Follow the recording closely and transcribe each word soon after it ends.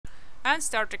And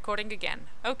start recording again.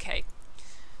 Okay.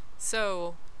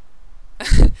 So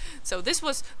so this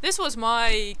was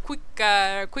my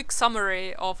quick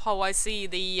summary of how I see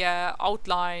the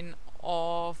outline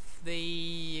of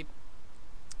the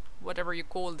whatever you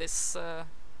call this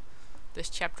this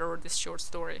chapter or this short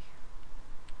story.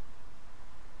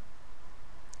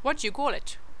 What do you call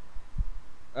it?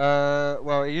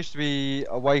 Well, it used to be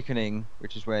Awakening,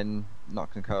 which is when Nux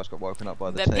and Chaos got woken up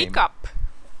by the The team. pickup.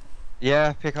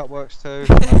 Yeah, pickup works too.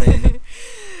 I mean,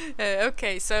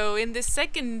 Okay, so in this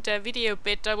second video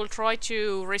bit I will try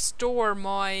to restore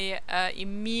my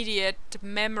immediate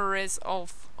memories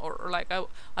of, or like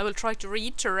I will try to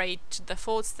reiterate the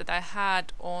thoughts that I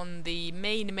had on the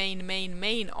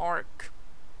main arc,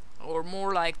 or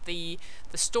more like the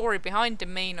story behind the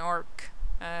main arc,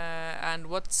 and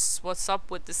what's up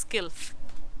with the Skilf.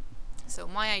 So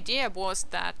my idea was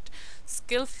that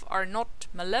Skilf are not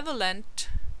malevolent,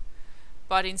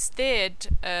 but instead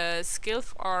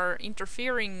Skilf are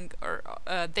interfering, or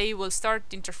they will start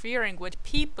interfering with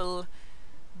people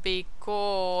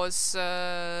because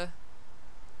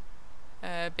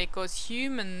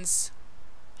humans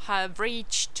have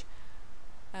reached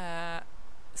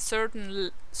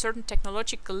certain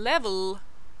technological level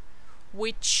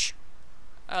which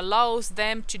allows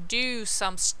them to do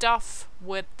some stuff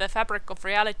with the fabric of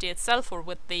reality itself, or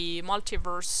with the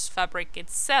multiverse fabric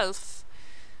itself,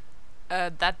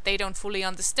 that they don't fully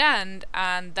understand,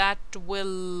 and that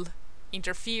will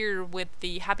interfere with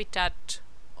the habitat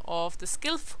of the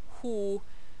Skilf, who,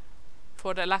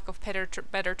 for the lack of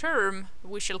better term,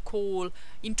 we shall call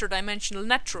interdimensional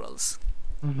naturals.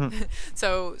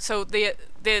 So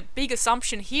the big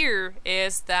assumption here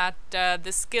is that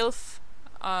the Skilf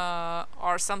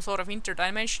are some sort of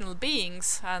interdimensional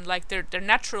beings, and like their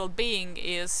natural being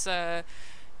is the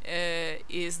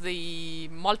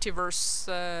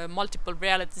multiverse, multiple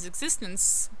realities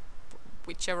existence,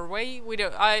 whichever way.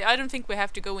 I don't think we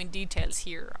have to go in details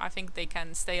here. I think they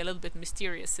can stay a little bit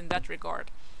mysterious in that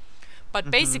regard. But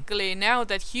basically, now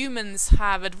that humans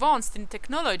have advanced in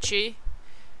technology,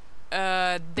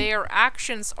 their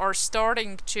actions are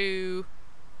starting to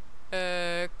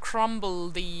crumble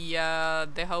the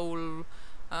whole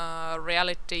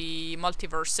reality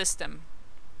multiverse system.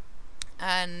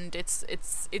 And it's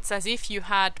as if you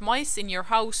had mice in your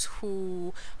house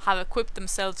who have equipped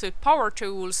themselves with power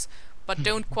tools, but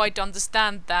don't quite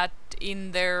understand that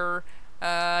in their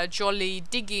jolly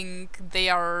digging they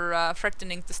are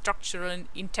threatening the structural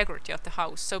integrity of the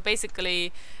house. So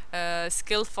basically,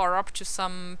 Skilf are up to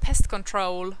some pest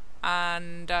control,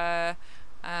 and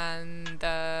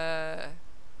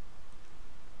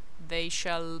they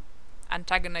shall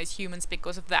antagonize humans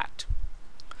because of that.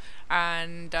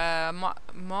 And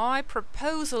my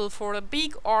proposal for a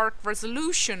big arc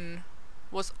resolution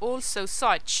was also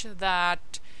such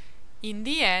that in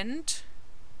the end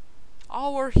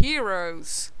our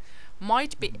heroes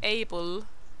might be able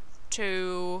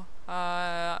to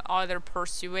either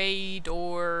persuade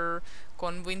or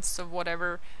convince of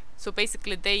whatever. So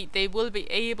basically they will be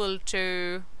able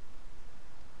to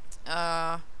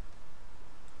I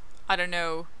don't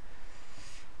know,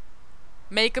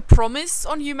 make a promise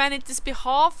on humanity's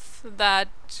behalf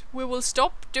that we will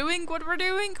stop doing what we're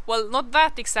doing. Well, not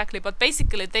that exactly, but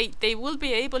basically they will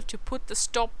be able to put the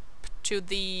stop to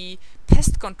the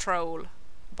pest control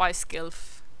by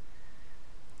Skilf.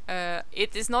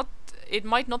 It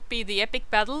might not be the epic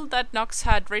battle that Nux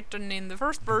had written in the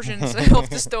first versions of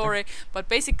the story, but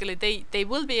basically they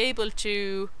will be able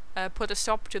to put a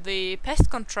stop to the pest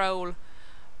control,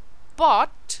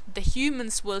 but the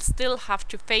humans will still have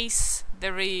to face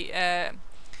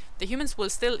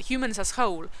humans as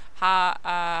whole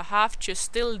have to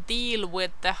still deal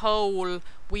with the whole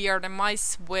we are the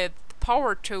mice with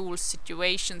power tools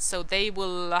situation. So they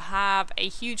will have a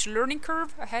huge learning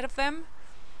curve ahead of them.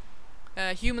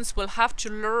 Humans will have to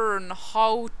learn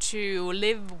how to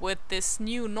live with this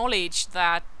new knowledge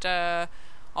that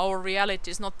our reality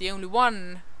is not the only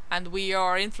one, and we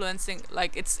are influencing,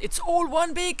 like it's all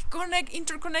one big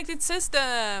interconnected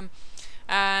system.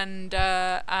 And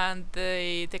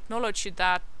the technology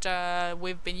that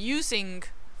we've been using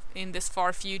in this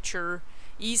far future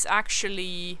is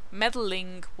actually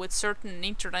meddling with certain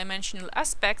interdimensional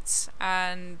aspects,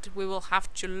 and we will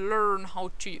have to learn how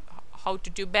to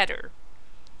do better.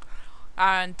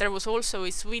 And there was also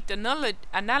a sweet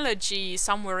analogy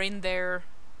somewhere in there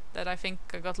that I think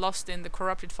I got lost in the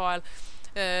corrupted file.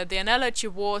 The analogy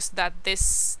was that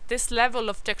this level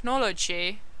of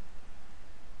technology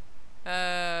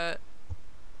that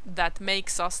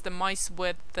makes us the mice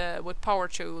with power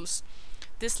tools,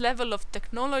 this level of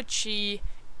technology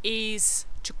is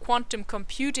to quantum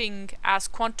computing as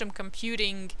quantum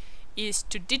computing is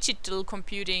to digital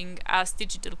computing as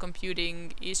digital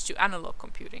computing is to analog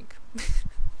computing.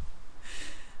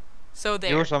 So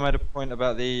there. You also made a point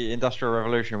about the Industrial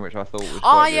Revolution, which I thought was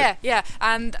Ah, quite yeah, yeah,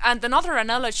 and another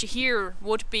analogy here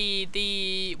would be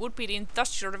the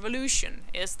Industrial Revolution.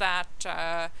 Is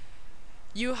that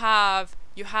you have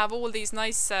all these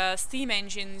nice steam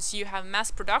engines, you have mass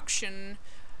production,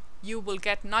 you will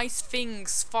get nice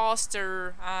things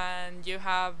faster, and you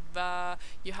have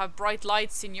bright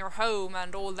lights in your home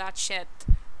and all that shit.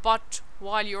 But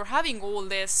while you're having all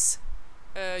this,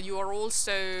 you are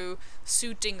also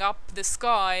suiting up the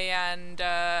sky, and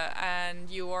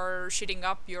you are shitting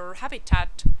up your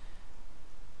habitat.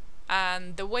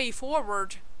 And the way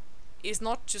forward is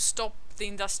not to stop the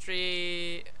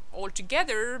industry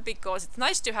altogether, because it's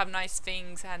nice to have nice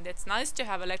things and it's nice to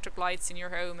have electric lights in your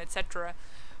home, etc.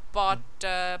 But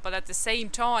at the same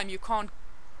time, you can't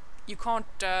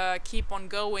keep on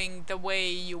going the way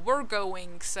you were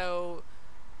going. So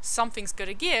something's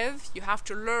gotta give. You have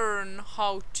to learn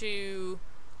how to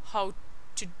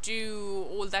do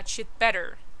all that shit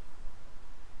better.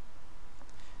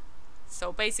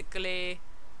 So basically,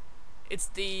 it's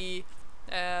the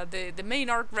main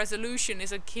arc resolution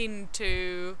is akin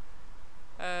to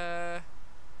I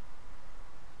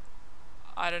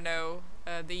don't know,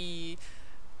 the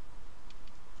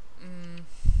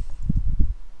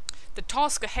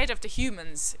task ahead of the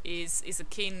humans is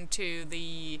akin to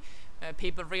the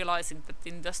people realizing that the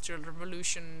Industrial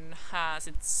Revolution has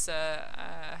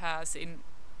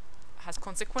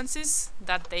consequences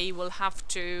that they will have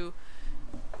to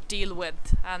deal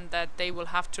with, and that they will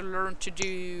have to learn to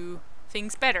do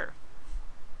things better.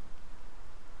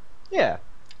 Yeah.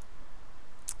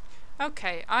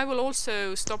 Okay, I will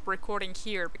also stop recording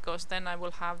here, because then I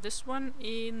will have this one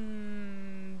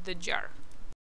in the jar.